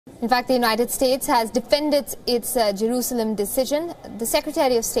In fact, the United States has defended its Jerusalem decision. The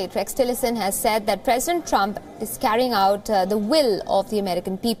Secretary of State, Rex Tillerson, has said that President Trump is carrying out the will of the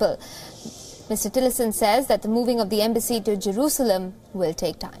American people. Mr. Tillerson says that the moving of the embassy to Jerusalem will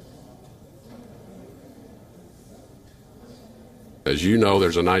take time. As you know,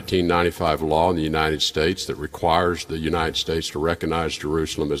 there's a 1995 law in the United States that requires the United States to recognize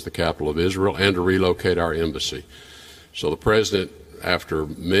Jerusalem as the capital of Israel and to relocate our embassy. So the President, after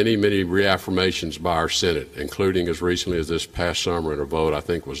many reaffirmations by our Senate, including as recently as this past summer in a vote I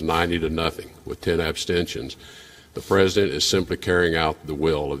think was 90-0 with 10 abstentions, the President is simply carrying out the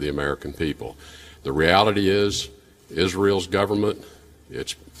will of the American people. The reality is Israel's government,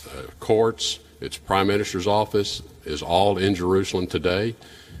 its courts, its Prime Minister's office is all in Jerusalem today,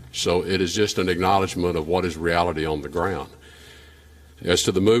 so it is just an acknowledgement of what is reality on the ground. As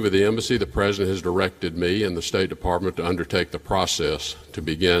to the move of the embassy, the President has directed me and the State Department to undertake the process to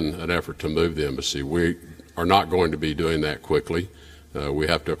begin an effort to move the embassy. We are not going to be doing that quickly. We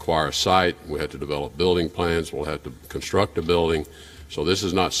have to acquire a site, we have to develop building plans, we'll have to construct a building, so this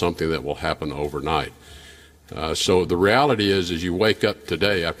is not something that will happen overnight. So the reality is, as you wake up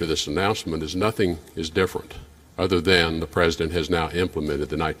today after this announcement, is nothing is different other than the President has now implemented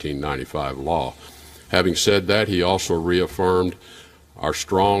the 1995 law. Having said that, he also reaffirmed our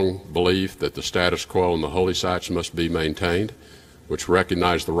strong belief that the status quo in the holy sites must be maintained, which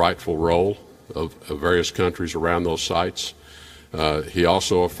recognize the rightful role of various countries around those sites. He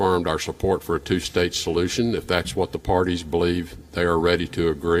also affirmed our support for a two-state solution, if that's what the parties believe they are ready to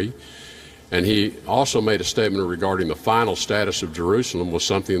agree. And he also made a statement regarding the final status of Jerusalem was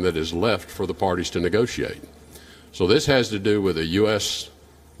something that is left for the parties to negotiate. So this has to do with a U.S.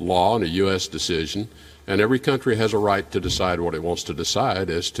 law and a U.S. decision, and every country has a right to decide what it wants to decide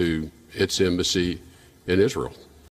as to its embassy in Israel.